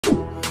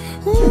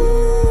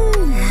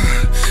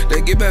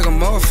back a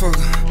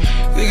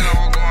motherfucker.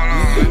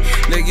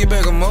 They get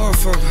back a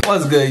motherfucker.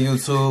 What's good,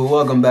 YouTube?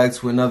 Welcome back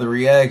to another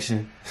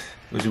reaction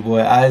with your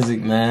boy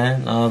Isaac,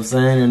 man. Know what I'm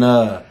saying?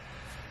 And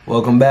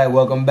welcome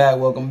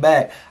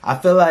back. I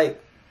feel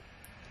like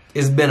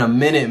it's been a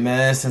minute,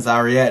 man, since I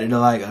reacted to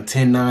like a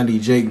 1090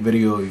 Jake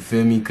video, you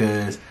feel me?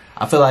 Cause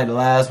I feel like the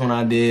last one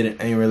I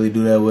did ain't really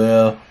do that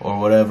well or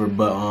whatever,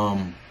 but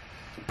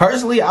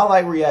personally I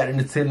like reacting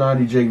to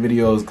 1090 Jake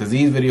videos cause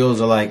these videos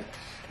are like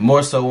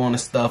more so on the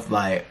stuff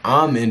like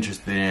I'm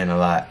interested in a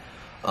lot.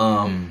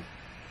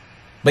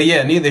 But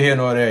yeah, neither here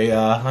nor there,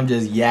 y'all. I'm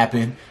just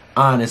yapping,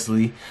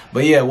 honestly.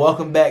 But yeah,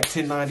 welcome back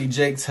 1090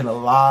 Jake to the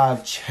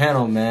live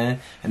channel, man.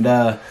 And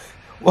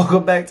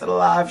welcome back to the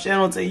live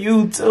channel to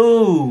you too.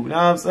 You know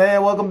what I'm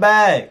saying? Welcome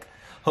back.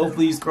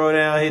 Hopefully you scroll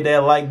down, hit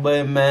that like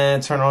button,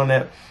 man. Turn on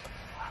that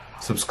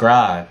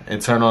subscribe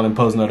and turn on and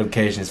post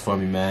notifications for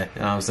me, man.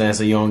 You know what I'm saying?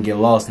 So you don't get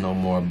lost no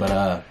more.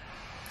 But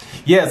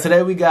yeah,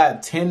 today we got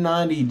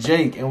 1090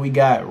 Jake and we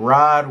got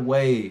Rod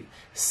Wave,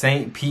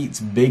 St.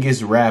 Pete's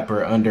biggest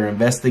rapper, under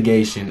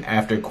investigation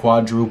after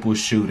Quadruple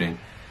shooting.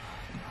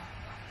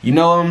 You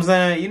know what I'm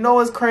saying? You know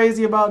what's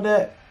crazy about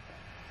that?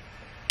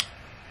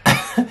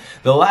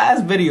 The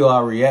last video I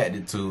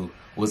reacted to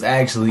was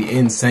actually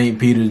in St.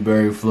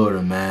 Petersburg,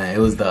 Florida, man. It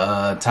was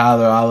the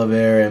Tyler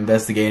Oliveira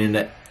investigating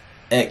the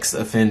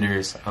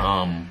ex-offenders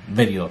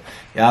video.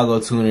 Y'all go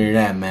tune into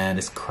that, man.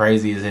 It's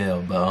crazy as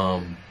hell.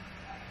 But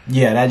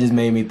yeah, that just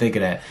made me think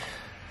of that.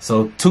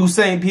 So 2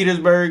 St.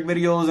 Petersburg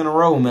videos in a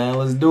row, man.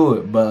 Let's do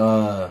it.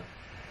 But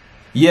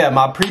yeah,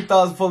 my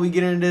pre-thoughts before we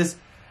get into this.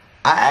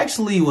 I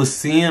actually was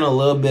seeing a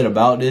little bit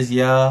about this,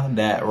 y'all.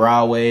 That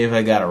Rod Wave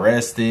had got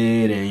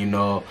arrested and, you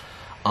know,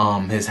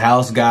 his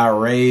house got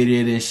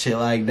raided and shit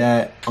like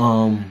that.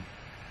 And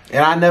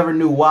I never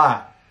knew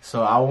why.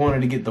 So I wanted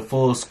to get the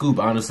full scoop,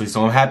 honestly.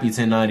 So I'm happy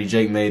 1090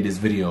 Jake made this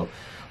video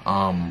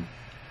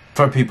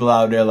for people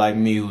out there like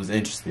me who's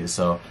interested.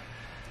 So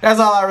that's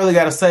all I really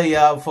got to say,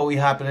 y'all, before we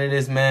hop into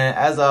this, man.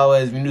 As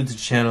always, if you're new to the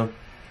channel,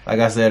 like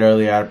I said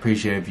earlier, I'd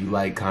appreciate if you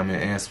like,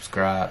 comment, and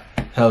subscribe.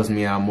 Helps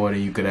me out more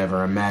than you could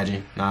ever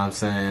imagine. Know what I'm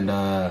saying?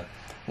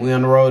 We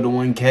on the road to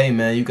 1K,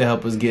 man. You can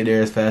help us get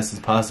there as fast as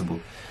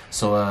possible.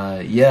 So,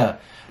 yeah.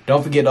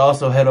 Don't forget to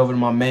also head over to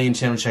my main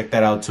channel. Check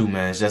that out, too,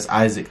 man. It's just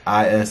Isaac,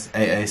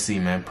 I-S-A-A-C,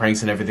 man.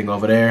 Pranks and everything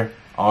over there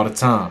all the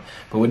time.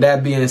 But with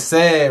that being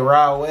said,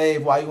 Rod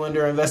Wave, why you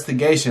under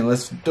investigation?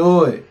 Let's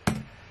do it.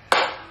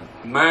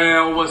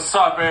 Man, what's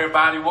up,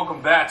 everybody?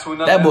 Welcome back to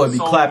another That boy be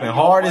episode clapping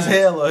hard as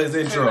hell on his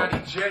intro.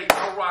 1090 Jake,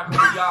 I'm rocking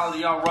with y'all,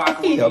 y'all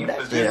rocking with me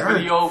for this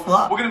video.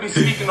 We're going to be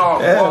speaking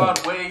on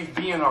Rod Wave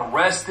being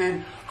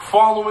arrested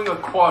following a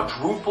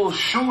quadruple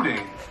shooting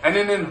and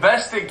an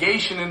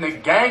investigation into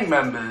gang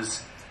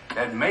members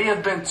that may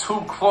have been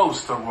too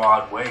close to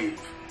Rod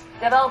Wave.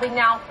 Developing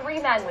now 3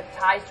 men with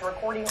ties to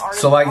recording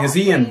artists. So, like, is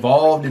he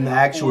involved in the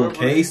actual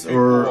case,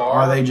 or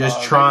are they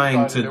just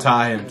trying to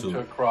tie him to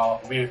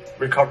it? We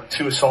recovered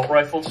 2 assault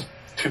rifles,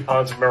 2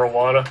 pounds of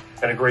marijuana,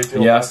 and a great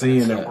deal of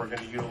evidence that we're going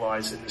to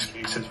utilize in this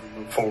case as we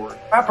move forward.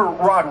 Rapper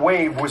Rod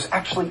Wave was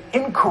actually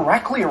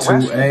incorrectly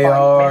arrested 2 by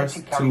ARs,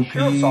 Manatee County 2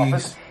 Sheriff's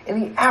Office in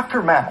the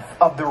aftermath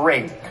of the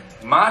raid.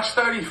 March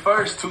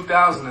 31st,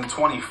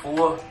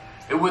 2024.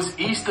 It was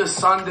Easter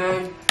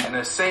Sunday, and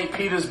a St.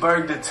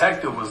 Petersburg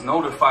detective was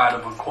notified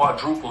of a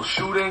quadruple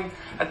shooting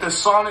at the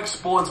Sonic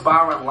Sports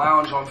Bar and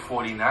Lounge on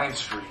 49th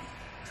Street.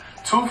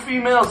 2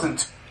 females and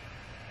 2...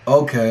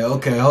 Okay,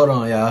 hold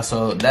on, y'all.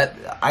 So that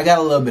I got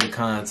a little bit of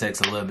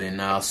context a little bit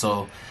now.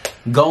 So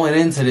going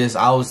into this,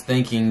 I was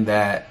thinking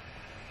that,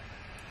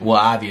 well,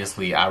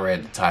 obviously I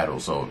read the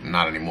title, so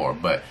not anymore.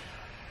 But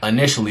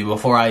initially,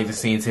 before I even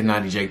seen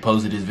 1090 Jake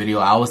posted this video,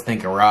 I was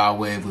thinking Rod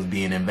Wave was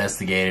being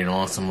investigated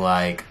on some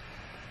like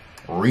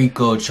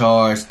RICO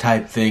charge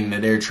type thing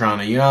that they're trying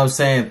to, you know what I'm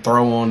saying,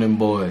 throw on them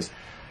boys.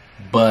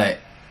 But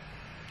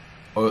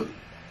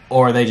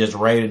or they just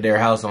raided their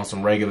house on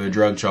some regular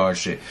drug charge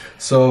shit.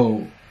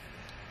 So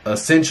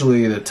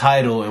essentially the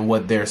title and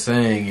what they're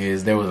saying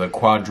is there was a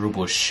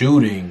quadruple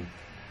shooting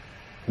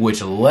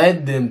which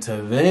led them to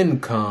then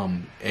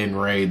come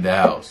and raid the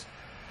house.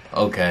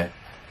 Okay.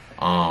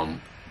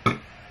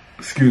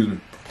 Excuse me.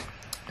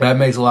 That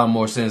makes a lot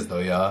more sense though,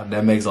 y'all.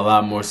 That makes a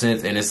lot more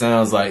sense, and it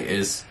sounds like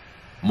it's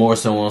more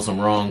so on some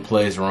wrong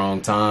place, wrong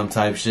time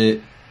type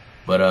shit.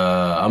 But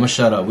I'ma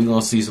shut up. We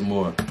gonna see some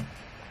more.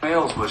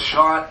 Males were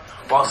shot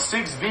while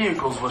 6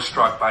 vehicles were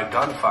struck by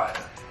gunfire.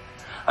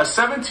 A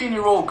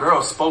 17-year-old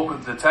girl spoke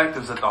with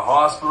detectives at the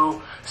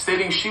hospital,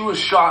 stating she was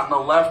shot in the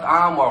left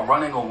arm while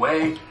running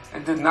away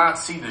and did not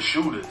see the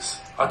shooters.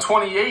 A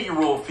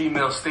 28-year-old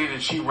female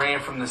stated she ran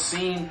from the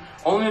scene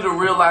only to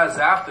realize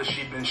after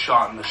she'd been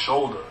shot in the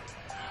shoulder.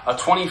 A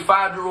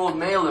 25-year-old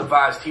male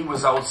advised he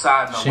was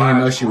outside in the She didn't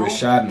know she was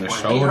shot in the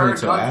shoulder he heard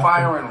until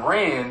gunfire after. and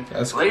ran,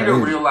 That's later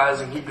crazy.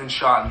 realizing he'd been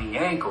shot in the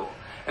ankle.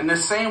 And the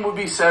same would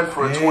be said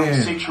for a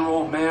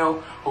 26-year-old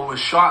male who was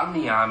shot in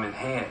the arm and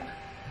hand.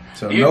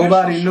 So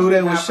nobody knew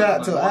they was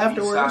shot till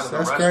afterwards?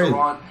 That's crazy.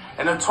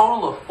 and a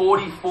total of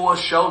 44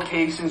 shell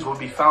casings would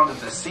be found at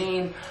the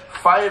scene,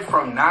 fired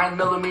from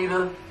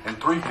 9mm and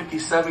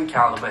 .357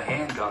 caliber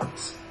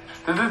handguns.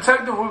 The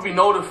detective would be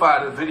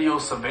notified of video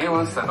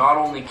surveillance that not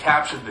only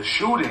captured the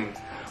shooting,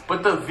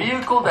 but the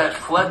vehicle that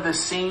fled the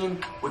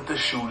scene with the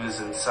shooters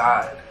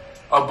inside.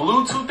 A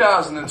blue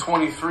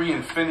 2023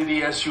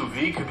 Infiniti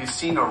SUV could be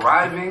seen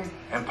arriving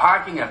and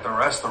parking at the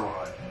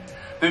restaurant.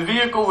 The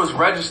vehicle was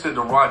registered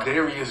to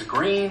Rodarius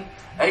Green,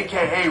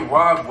 aka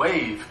Rod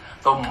Wave,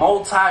 the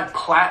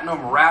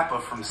multi-platinum rapper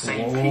from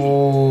St. Pete.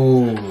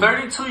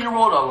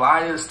 32-year-old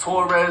Elias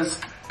Torres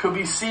could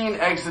be seen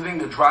exiting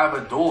the driver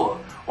door,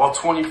 while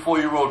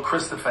 24-year-old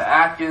Christopher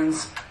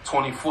Atkins,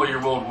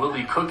 24-year-old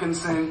Willie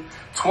Cookinson,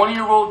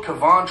 20-year-old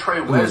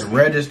Kevontre Wesby,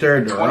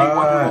 registered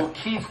 21-year-old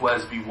Keith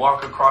Wesby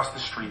walk across the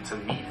street to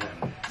meet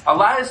him.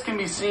 Elias can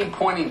be seen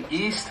pointing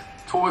east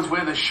towards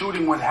where the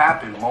shooting would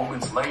happen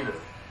moments later.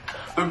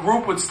 The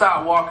group would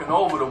start walking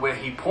over to where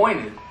he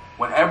pointed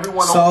when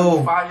everyone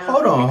opened fire.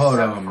 Hold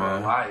on,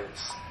 man.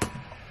 Elias.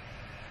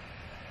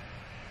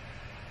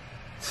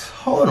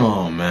 Hold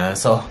on, man.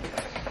 So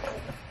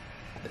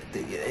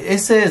it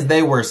says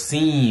they were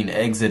seen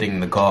exiting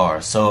the car.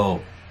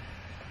 So,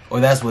 or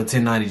that's what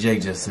 1090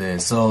 Jake just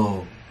said.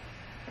 So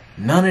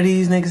none of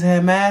these niggas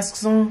had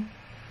masks on?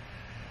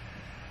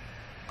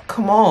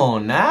 Come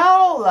on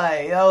now.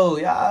 Like, yo,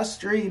 y'all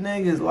street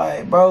niggas,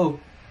 like, bro.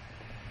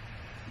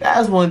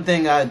 That's one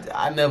thing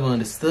I never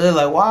understood.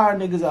 Like, why are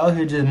niggas out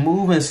here just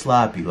moving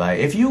sloppy? Like,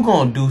 if you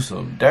gonna do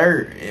some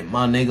dirt,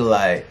 my nigga,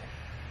 like,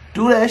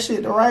 do that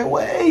shit the right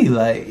way.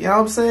 Like, you know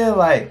what I'm saying?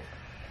 Like,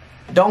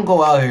 don't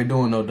go out here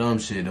doing no dumb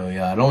shit, though,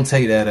 y'all. Don't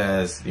take that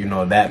as, you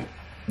know,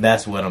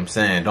 that's what I'm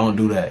saying. Don't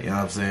do that, you know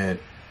what I'm saying?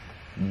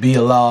 Be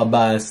a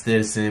law-abiding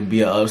citizen.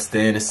 Be an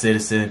upstanding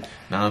citizen.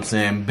 You know what I'm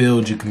saying?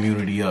 Build your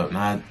community up.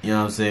 Not, you know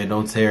what I'm saying?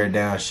 Don't tear it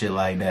down, shit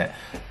like that.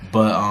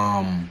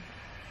 But,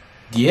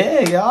 yeah,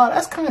 y'all,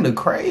 that's kind of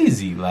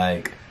crazy.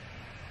 Like,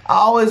 I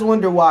always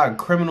wonder why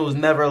criminals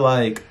never,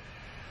 like,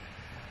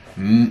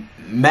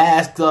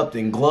 masked up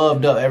and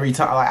gloved up every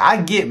time. Like,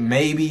 I get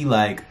maybe,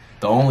 like,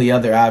 the only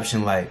other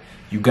option, like,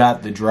 you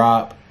got the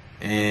drop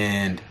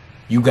and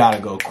you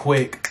gotta go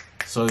quick.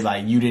 So,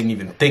 like, you didn't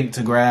even think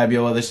to grab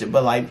your other shit.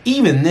 But, like,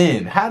 even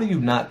then, how do you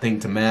not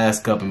think to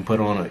mask up and put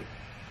on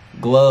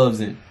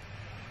gloves? And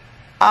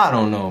I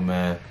don't know,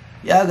 man.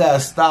 Y'all gotta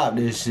stop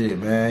this shit,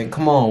 man.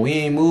 Come on, we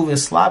ain't moving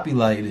sloppy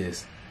like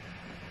this.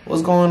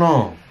 What's going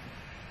on?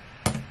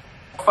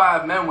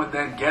 5 men would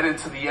then get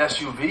into the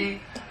SUV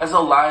as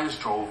Elias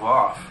drove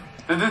off.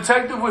 The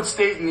detective would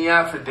state in the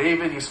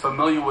affidavit he's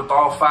familiar with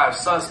all 5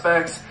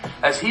 suspects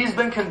as he's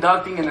been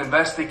conducting an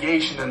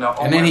investigation into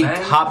OMN, and then he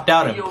popped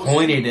out and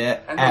pointed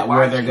at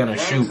where they're gonna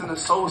shoot. And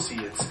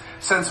associates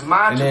since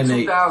March of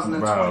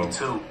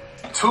 2022.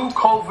 2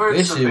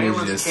 covert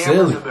surveillance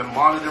cameras have been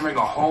monitoring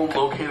a home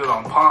located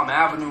on Palm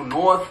Avenue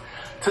North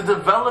to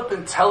develop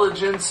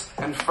intelligence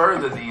and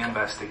further the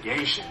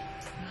investigation.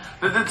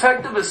 The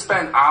detective has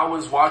spent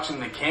hours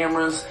watching the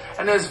cameras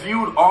and has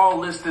viewed all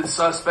listed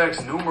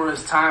suspects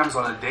numerous times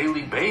on a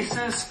daily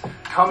basis,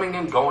 coming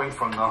and going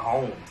from the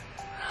home.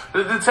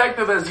 The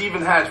detective has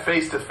even had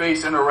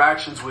face-to-face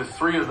interactions with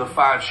 3 of the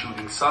 5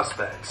 shooting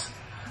suspects.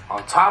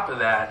 On top of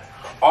that,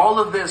 all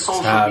of their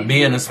social media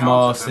being a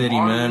small city,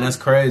 man, that's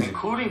crazy.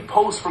 Including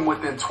posts from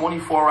within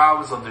 24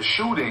 hours of the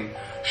shooting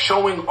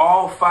showing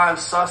all 5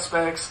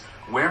 suspects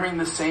wearing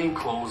the same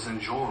clothes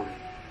and jewelry.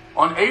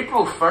 On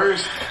April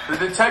 1st, the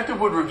detective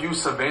would review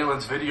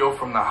surveillance video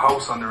from the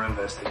house under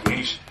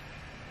investigation.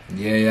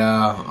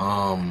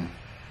 Yeah,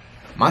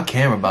 my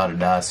camera about to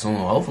die soon.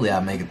 Hopefully I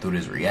make it through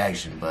this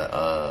reaction, but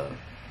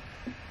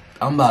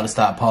I'm about to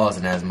stop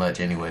pausing as much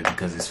anyway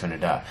because it's finna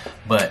die.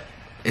 But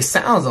it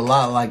sounds a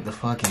lot like the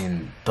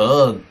fucking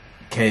Thug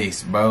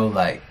case, bro.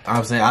 Like,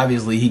 I'm saying,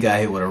 obviously he got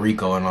hit with a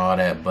RICO and all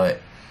that,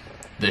 but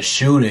the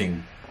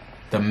shooting,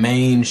 the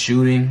main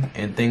shooting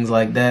and things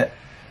like that,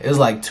 it was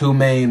like 2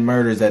 main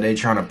murders that they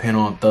trying to pin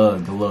on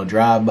Thug. The little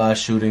drive-by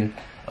shooting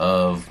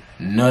of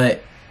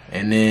Nut,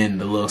 and then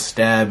the little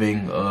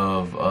stabbing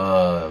of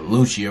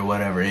Lucci or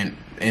whatever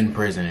in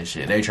prison and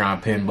shit. They trying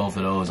to pin both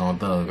of those on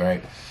Thug,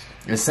 right?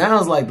 It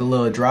sounds like the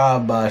little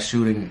drive-by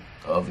shooting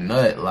of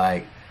Nut,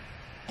 like,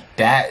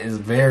 that is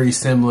very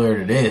similar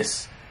to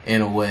this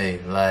in a way.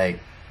 Like,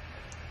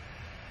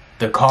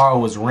 the car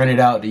was rented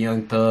out to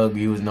Young Thug.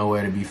 He was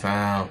nowhere to be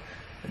found.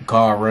 The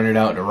car rented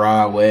out to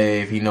Rod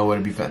Wave. He nowhere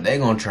to be found. They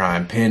gonna try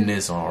and pin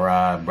this on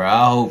Rod,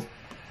 bro.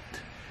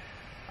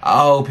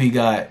 I hope he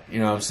got, you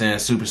know what I'm saying,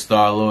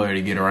 superstar lawyer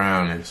to get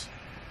around this.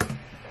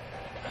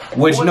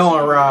 Which,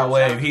 knowing Rod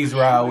Wave, he's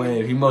Rod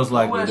Wave. He most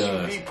likely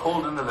does. SUV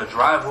pulled into the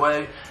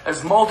driveway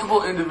as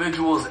multiple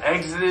individuals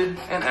exited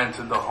and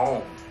entered the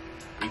home.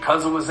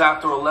 Because it was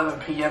after 11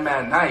 p.m.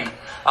 at night,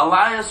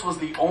 Elias was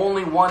the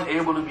only one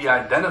able to be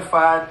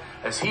identified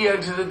as he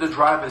exited the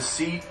driver's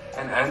seat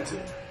and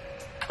entered.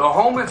 The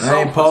home itself,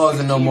 I ain't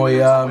pausing no more,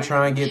 y'all. I'm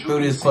trying to get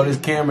through this before this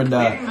camera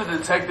dies. Leading the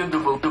detective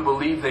to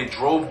believe they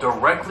drove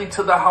directly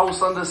to the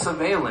house under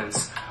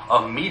surveillance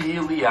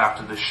immediately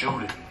after the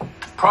shooting.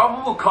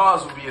 Probable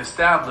cause would be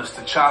established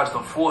to charge the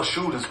 4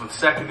 shooters with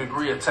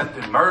second-degree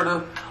attempted murder,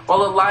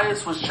 while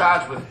Elias was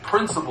charged with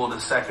principal to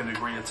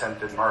second-degree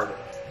attempted murder.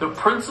 The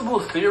principal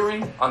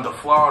theory under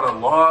Florida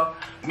law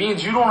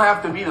means you don't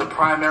have to be the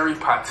primary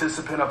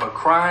participant of a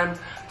crime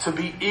to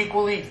be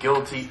equally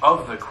guilty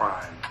of the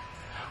crime.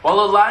 While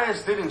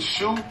Elias didn't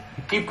shoot,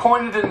 he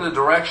pointed in the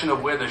direction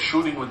of where the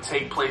shooting would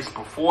take place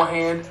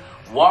beforehand,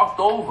 walked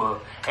over,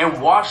 and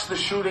watched the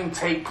shooting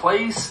take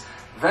place,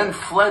 then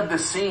fled the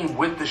scene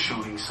with the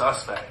shooting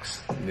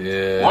suspects.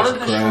 Yeah, one of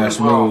the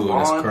shooters were on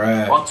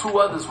bond, while 2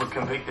 others were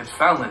convicted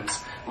felons,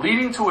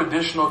 leading to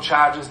additional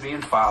charges being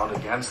filed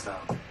against them.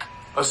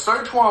 A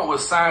search warrant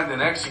was signed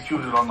and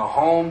executed on the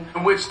home,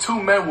 in which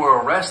 2 men were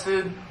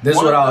arrested. This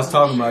is what I was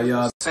talking about,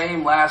 y'all.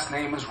 Same last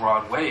name as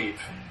Rod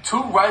Wave.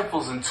 2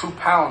 rifles and 2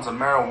 pounds of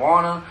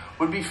marijuana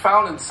would be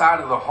found inside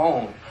of the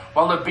home,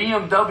 while a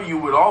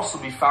BMW would also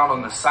be found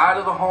on the side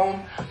of the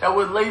home that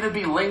would later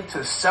be linked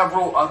to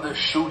several other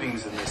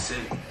shootings in the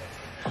city.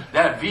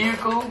 That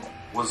vehicle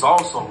was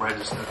also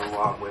registered to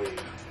Rod Wave.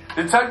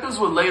 Detectives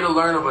would later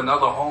learn of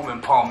another home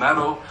in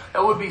Palmetto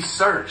that would be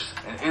searched,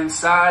 and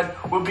inside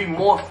would be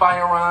more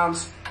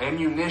firearms,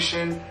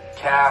 ammunition,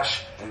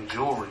 cash, and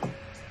jewelry.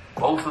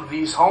 Both of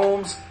these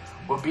homes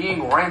were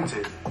being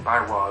rented by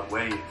Rod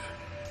Wave.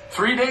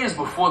 3 days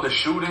before the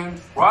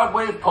shooting, Rod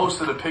Wave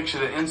posted a picture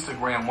to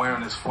Instagram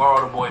wearing his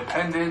Florida Boy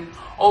pendant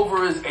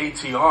over his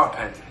ATR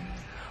pendant.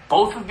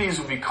 Both of these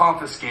would be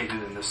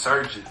confiscated in the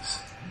searches.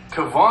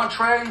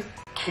 Kevontre,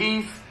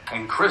 Keith,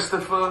 and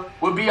Christopher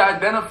would be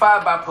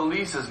identified by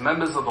police as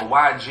members of the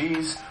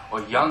YGs,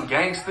 or Young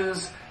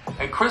Gangsters,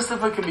 and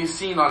Christopher can be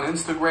seen on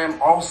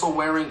Instagram also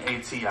wearing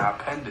ATR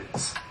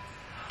pendants.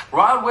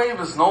 Rod Wave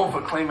is known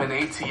for claiming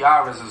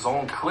ATR as his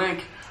own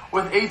clique,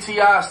 with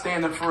ATR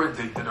standing for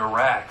Addicted to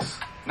Racks.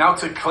 Now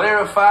to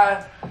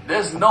clarify,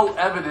 there's no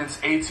evidence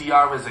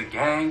ATR is a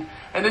gang,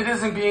 and it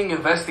isn't being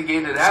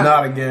investigated as it's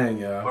not a gang,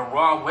 y'all. But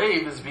Rod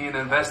Wave is being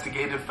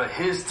investigated for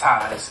his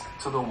ties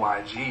to the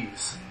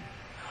YGs.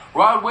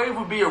 Rod Wave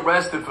would be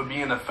arrested for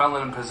being a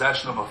felon in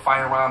possession of a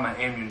firearm and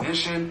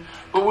ammunition,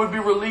 but would be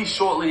released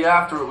shortly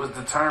after it was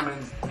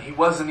determined he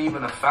wasn't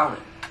even a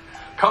felon.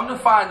 Come to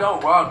find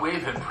out, Rod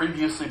Wave had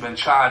previously been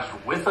charged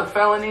with a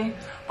felony,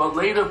 but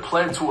later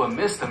pled to a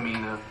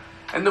misdemeanor,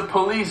 and the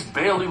police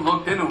barely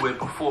looked into it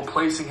before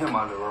placing him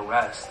under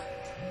arrest.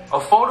 A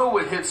photo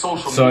would hit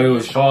social media. So he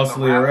was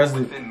falsely arrested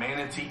within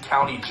Manatee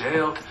County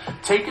Jail,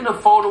 taking a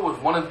photo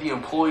with one of the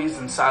employees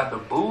inside the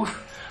booth.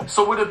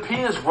 So it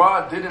appears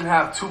Rod didn't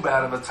have too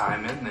bad of a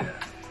time in there.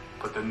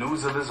 But the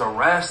news of his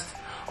arrest,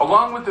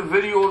 along with the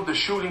video of the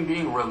shooting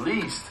being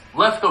released,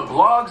 left the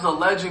blogs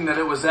alleging that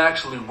it was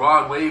actually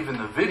Rod Wave in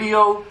the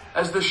video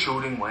as the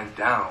shooting went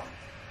down.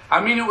 I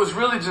mean, it was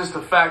really just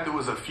the fact there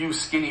was a few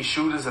skinny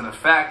shooters and a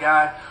fat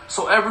guy,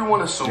 so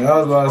everyone assumed I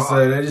was about to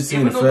say, they just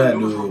seen a fat dude.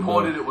 Even though the news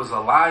reported it was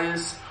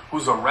Elias,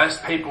 whose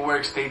arrest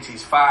paperwork states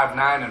he's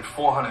 5'9" and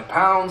 400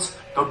 pounds,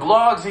 the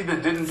blogs either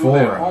didn't do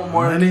their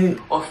homework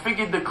or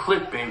figured the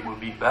clickbait would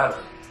be better.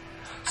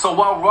 So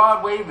while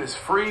Rod Wave is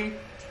free,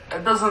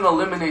 that doesn't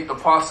eliminate the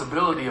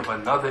possibility of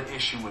another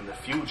issue in the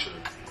future.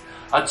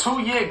 A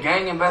 2-year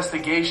gang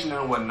investigation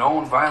into a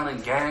known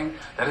violent gang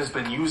that has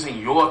been using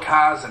your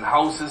cars and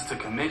houses to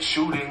commit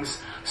shootings,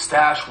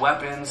 stash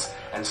weapons,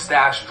 and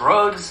stash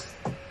drugs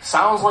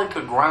sounds like the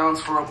grounds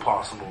for a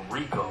possible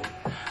RICO.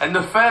 And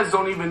the feds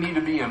don't even need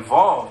to be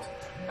involved,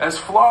 as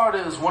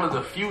Florida is one of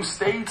the few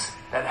states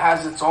that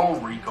has its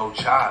own RICO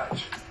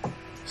charge.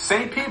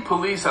 St. Pete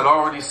police had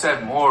already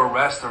said more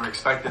arrests are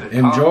expected to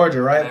come. In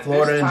Georgia, right?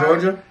 Florida and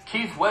Georgia?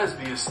 Keith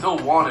Wesby is still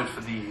wanted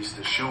for the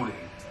Easter shooting.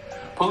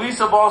 Police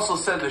have also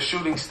said the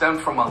shooting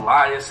stemmed from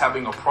Elias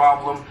having a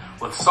problem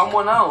with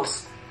someone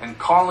else and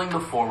calling the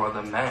 4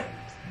 other men.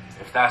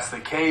 If that's the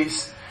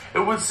case, it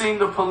would seem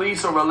the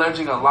police are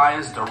alleging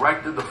Elias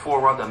directed the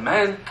 4 other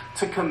men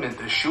to commit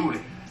the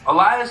shooting.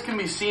 Elias can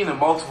be seen in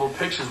multiple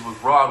pictures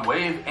with Rod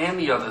Wave and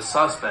the other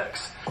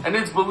suspects, and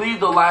it's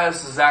believed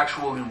Elias is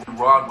actually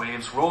Rod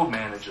Wave's road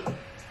manager.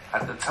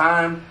 At the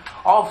time,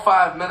 all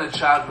 5 men are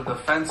charged with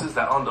offenses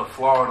that under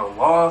Florida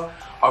law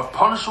are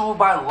punishable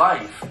by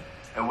life,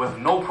 and with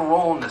no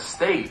parole in the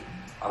state,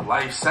 a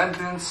life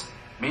sentence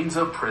means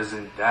a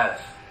prison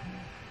death.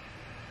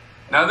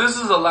 Now this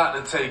is a lot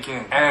to take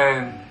in,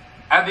 and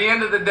at the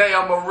end of the day,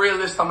 I'm a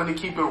realist. I'm going to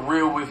keep it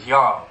real with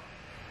y'all.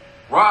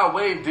 Rod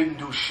Wave didn't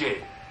do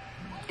shit.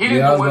 He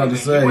didn't do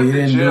anything. He went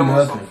to jail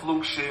on some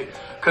fluke shit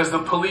because the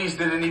police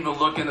didn't even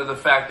look into the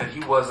fact that he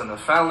wasn't a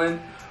felon.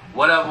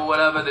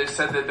 Whatever. They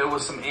said that there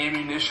was some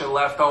ammunition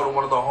left out in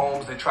one of the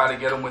homes. They tried to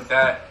get him with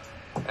that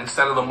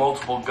instead of the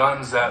multiple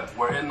guns that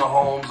were in the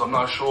homes. I'm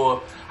not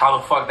sure how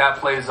the fuck that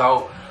plays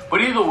out.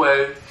 But either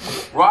way,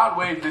 Rod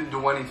Wave didn't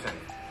do anything.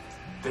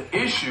 The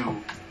issue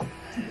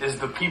is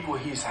the people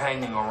he's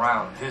hanging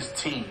around, his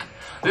team.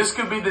 This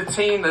could be the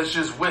team that's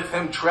just with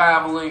him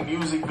traveling,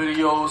 music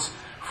videos,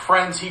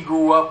 friends he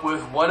grew up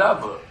with,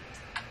 whatever.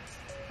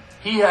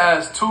 He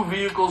has 2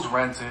 vehicles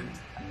rented,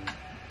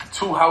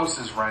 2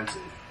 houses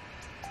rented.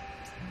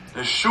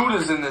 The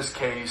shooters in this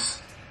case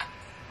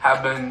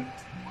have been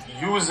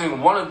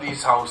using one of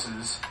these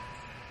houses,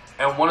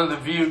 and one of the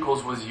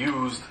vehicles was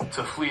used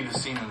to flee the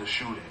scene of the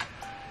shooting.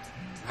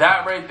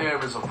 That right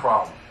there is a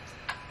problem.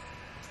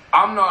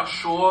 I'm not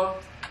sure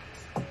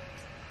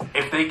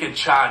if they could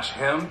charge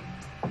him,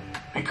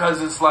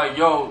 because it's like,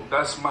 yo,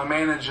 that's my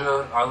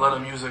manager. I let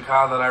him use a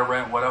car that I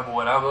rent,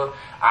 whatever.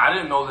 I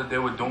didn't know that they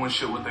were doing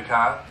shit with the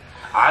car.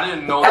 I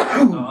didn't know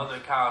that the other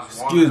cars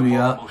wanted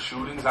multiple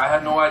shootings. I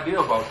had no idea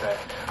about that.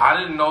 I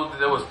didn't know that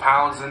there was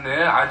pounds in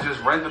there. I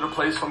just rented a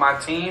place for my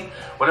team.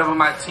 Whatever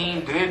my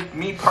team did,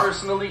 me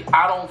personally,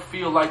 I don't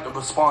feel like the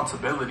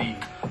responsibility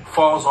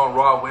falls on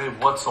Rod Wave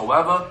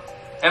whatsoever.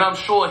 And I'm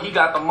sure he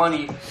got the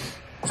money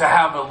to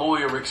have a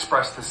lawyer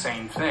express the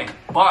same thing.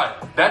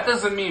 But that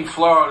doesn't mean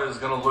Florida is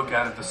going to look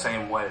at it the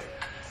same way.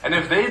 And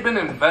if they've been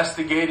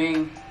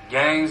investigating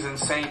gangs in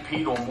St.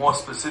 Pete, or more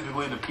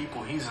specifically the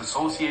people he's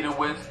associated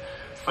with,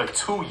 for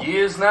 2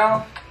 years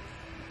now,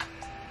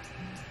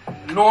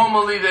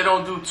 normally they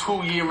don't do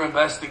 2-year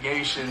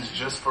investigations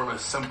just for a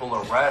simple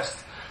arrest.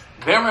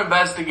 They're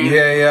investigating.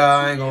 Yeah,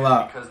 I ain't gonna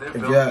lie. Because they're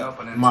building up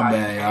an entire my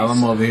bad, y'all.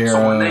 I'm over here.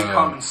 So when they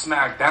come and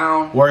smack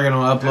down, working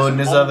on uploading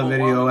this other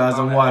video as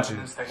I'm watching.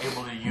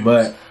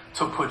 But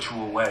to put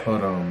you away.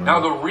 Hold on, man.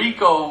 Now the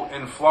RICO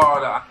in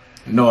Florida.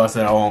 No, I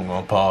said I wasn't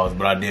gonna pause,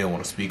 but I did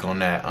want to speak on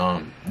that.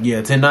 Yeah,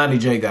 1090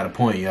 Jake got a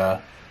point,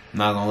 y'all. I'm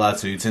not gonna lie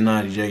to you.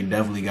 1090 Jake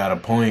definitely got a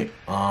point.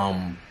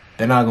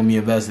 They're not gonna be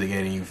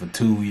investigating you for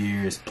 2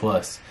 years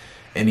plus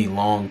any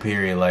long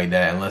period like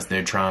that, unless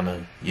they're trying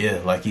to, yeah,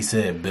 like he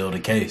said, build a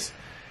case.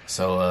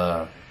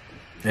 So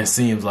it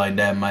seems like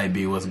that might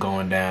be what's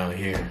going down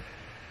here.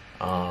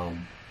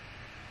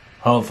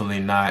 Hopefully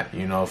not,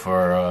 you know,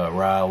 for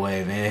Rod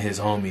Wave and his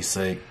homie's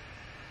sake.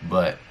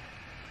 But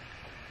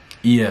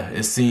yeah,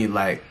 it seems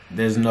like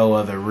there's no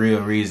other real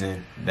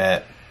reason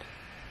that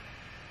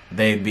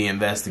they'd be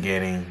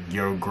investigating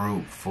your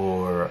group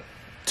for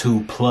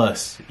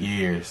 2+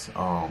 years,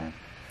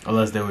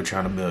 unless they were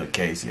trying to build a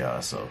case,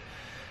 y'all. So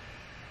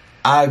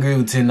I agree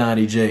with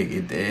 1090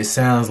 Jake. It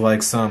sounds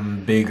like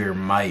something bigger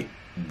might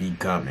be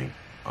coming.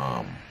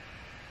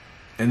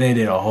 And they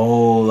did a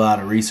whole lot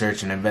of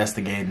research and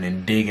investigating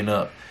and digging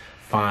up,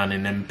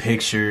 finding them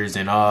pictures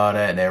and all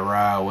that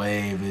Rod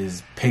Wave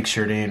is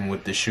pictured in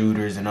with the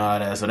shooters and all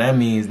that. So that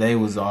means they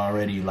was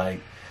already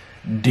like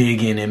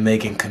digging and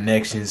making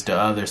connections to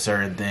other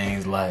certain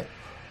things. Like,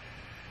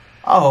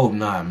 I hope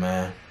not,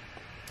 man.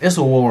 It's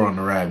a war on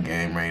the rap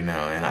game right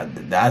now, and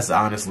that's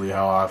honestly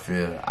how I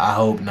feel. I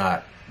hope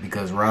not,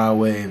 because Rod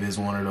Wave is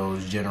one of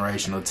those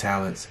generational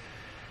talents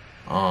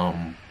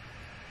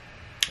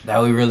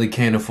that we really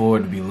can't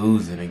afford to be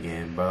losing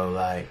again, bro.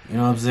 Like, you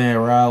know what I'm saying?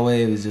 Rod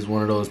Wave is just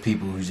one of those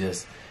people who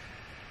just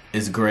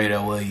is great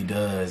at what he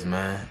does,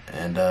 man.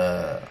 And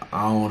I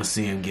don't want to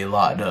see him get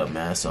locked up,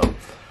 man. So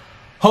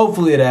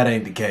hopefully that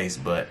ain't the case.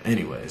 But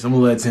anyways, I'm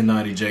gonna let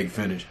 1090 Jake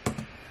finish.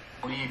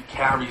 Believe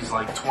carries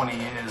like 20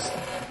 years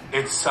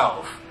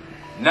itself.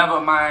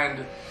 Never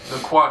mind the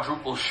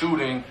quadruple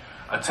shooting,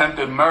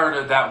 attempted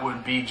murder, that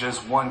would be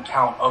just one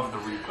count of the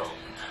RICO.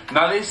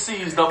 Now they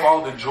seized up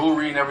all the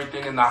jewelry and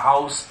everything in the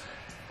house.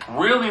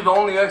 Really the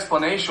only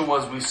explanation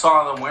was we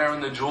saw them wearing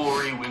the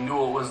jewelry. We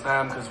knew it was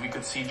them because we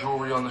could see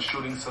jewelry on the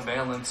shooting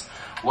surveillance,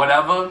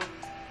 whatever.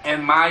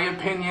 In my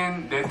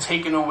opinion, they're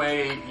taking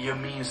away your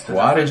means to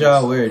Why did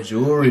y'all wear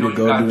jewelry to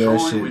go do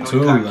that shit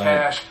too? Like,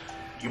 cash.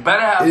 You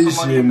better have this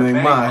some money shit in the make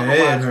bank, my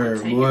head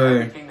hurt, boy.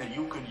 Everything that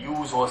you could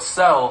use or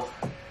sell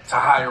to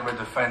hire a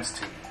defense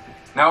team.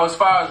 Now, as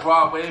far as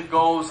Rod Wave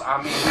goes,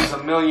 I mean, he's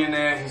a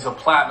millionaire. He's a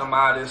platinum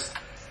artist.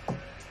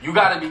 You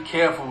got to be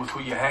careful with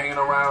who you're hanging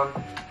around.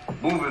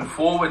 Moving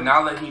forward,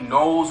 now that he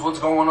knows what's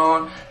going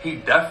on, he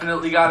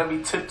definitely got to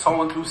be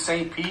tiptoeing through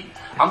St. Pete.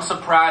 I'm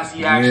surprised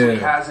he actually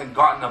hasn't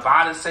gotten up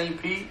out of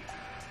St. Pete.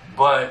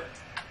 But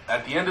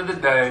at the end of the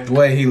day,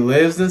 wait, he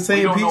lives in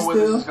St. Pete still? We don't know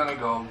where this is going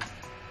to go.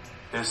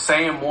 They're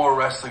saying more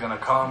arrests are going to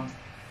come.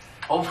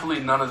 Hopefully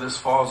none of this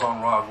falls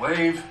on Rod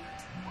Wave.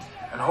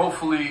 And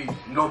hopefully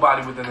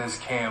nobody within his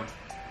camp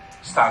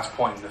starts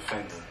pointing the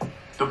finger.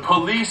 The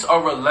police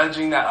are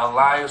alleging that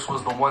Elias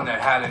was the one that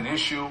had an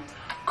issue,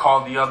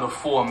 called the other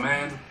 4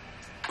 men,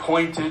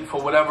 pointed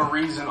for whatever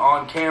reason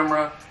on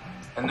camera,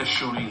 and the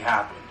shooting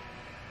happened.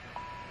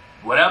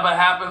 Whatever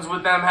happens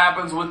with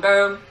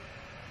them,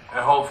 and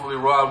hopefully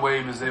Rod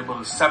Wave is able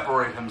to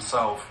separate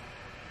himself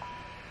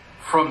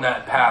from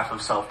that path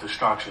of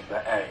self-destruction.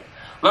 But hey,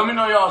 let me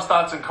know y'all's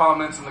thoughts and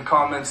comments in the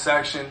comments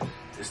section.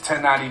 It's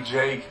 1090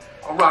 Jake.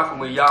 I'm rocking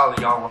with y'all.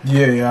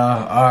 Yeah,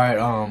 y'all.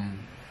 Alright,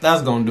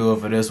 that's gonna do it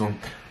for this one.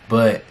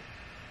 But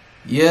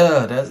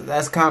yeah,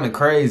 that's kind of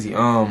crazy.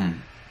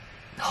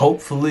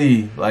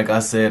 Hopefully, like I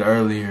said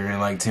earlier,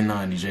 and like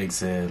 1090 Jake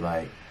said,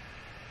 like,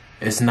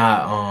 it's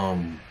not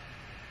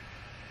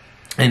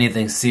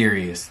anything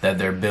serious that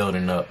they're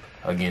building up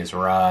against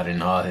Rod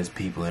and all his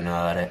people and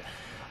all that.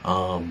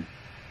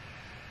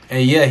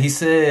 And yeah, he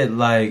said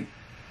like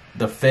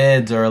the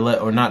feds are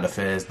or not the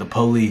feds, the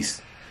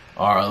police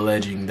are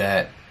alleging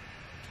that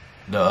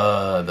the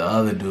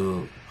other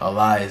dude,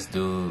 Elias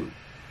dude,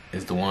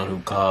 is the one who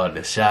called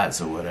the shots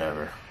or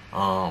whatever.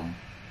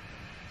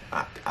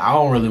 I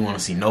don't really want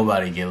to see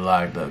nobody get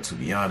locked up, to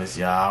be honest,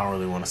 y'all. I don't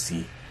really want to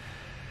see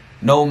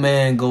no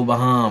man go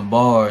behind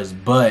bars.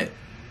 But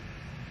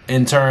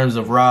in terms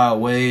of Rod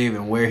Wave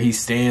and where he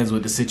stands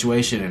with the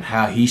situation and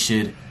how he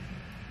should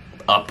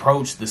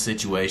approach the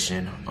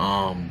situation,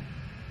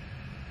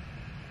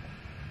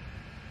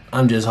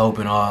 I'm just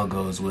hoping all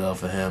goes well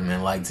for him.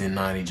 And like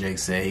 1090 Jake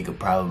said, he could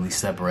probably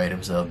separate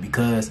himself,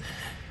 because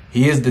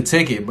he is the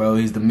ticket, bro.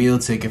 He's the meal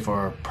ticket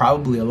for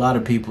probably a lot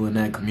of people in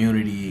that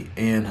community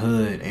and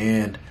hood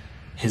and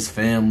his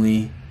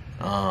family.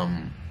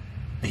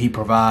 He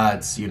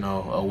provides, you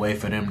know, a way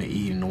for them to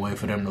eat and a way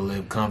for them to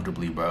live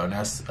comfortably, bro. And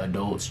that's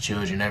adults,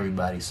 children,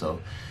 everybody.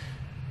 So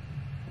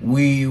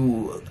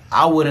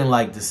I wouldn't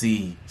like to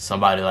see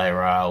somebody like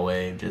Rod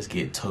Wave just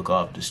get took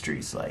off the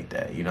streets like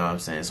that. You know what I'm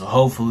saying? So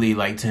hopefully,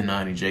 like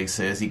 1090 Jake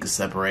says, he could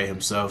separate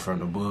himself from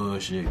the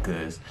bullshit,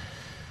 because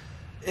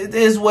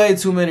there's way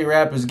too many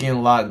rappers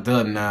getting locked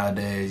up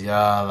nowadays,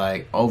 y'all.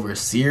 Like, over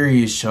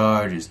serious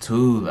charges,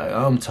 too. Like,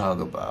 I'm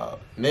talking about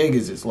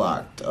niggas is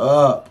locked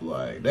up.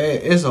 Like,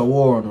 it's a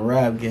war on the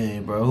rap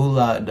game, bro. Who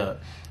locked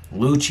up?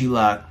 Lucci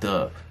locked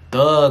up.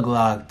 Thug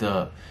locked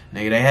up.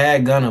 Nigga, they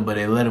had Gunna, but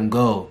they let him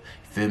go.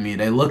 You feel me?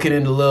 They looking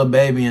into Lil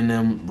Baby and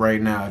them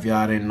right now, if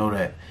y'all didn't know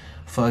that.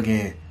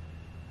 Fucking,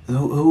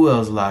 who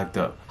else locked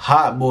up?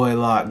 Hot Boy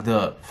locked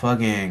up.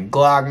 Fucking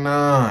Glock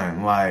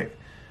 9. Like,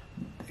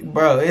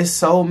 bro, it's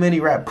so many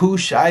Pooh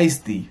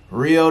Shiesty,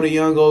 Rio the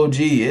Young OG.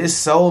 It's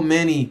so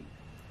many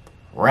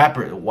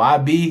rappers.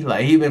 YB,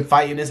 like, he been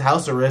fighting this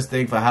house arrest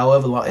thing for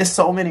however long. It's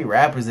so many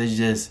rappers. It's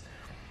just,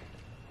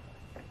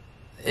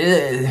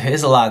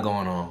 it's a lot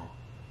going on.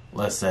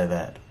 Let's say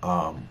that.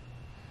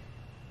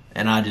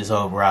 And I just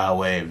hope Rod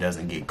Wave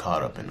doesn't get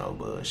caught up in no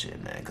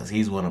bullshit, man, because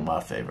he's one of my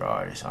favorite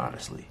artists,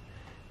 honestly.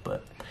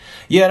 But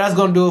yeah, that's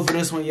gonna do it for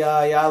this one,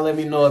 y'all. Y'all let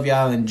me know if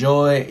y'all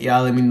enjoy it.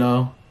 Y'all let me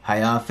know how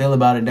y'all feel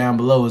about it down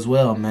below as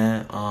well,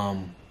 man.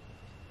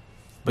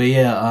 But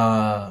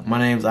yeah, my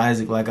name's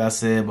Isaac, like I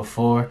said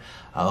before.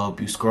 I hope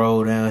you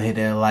scroll down, hit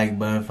that like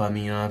button for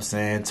me, you know what I'm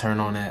saying? Turn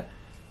on that.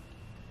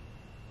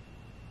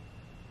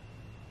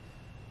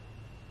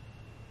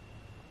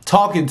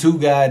 Talking too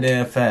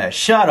goddamn fast.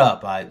 Shut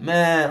up,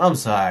 man. I'm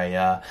sorry,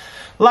 y'all.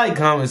 Like,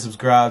 comment,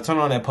 subscribe. Turn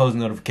on that post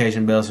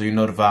notification bell so you're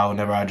notified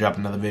whenever I drop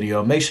another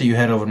video. Make sure you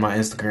head over to my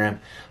Instagram.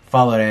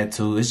 Follow that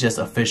too. It's just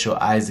official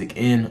Isaac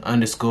N_. Know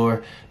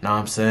what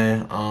I'm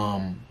saying?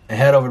 And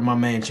head over to my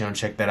main channel.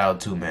 Check that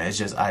out too, man. It's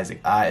just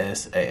Isaac,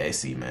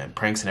 ISAAC, man.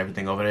 Pranks and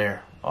everything over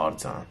there all the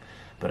time.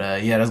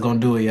 But yeah, that's gonna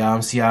do it, y'all.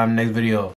 I'm see y'all in the next video.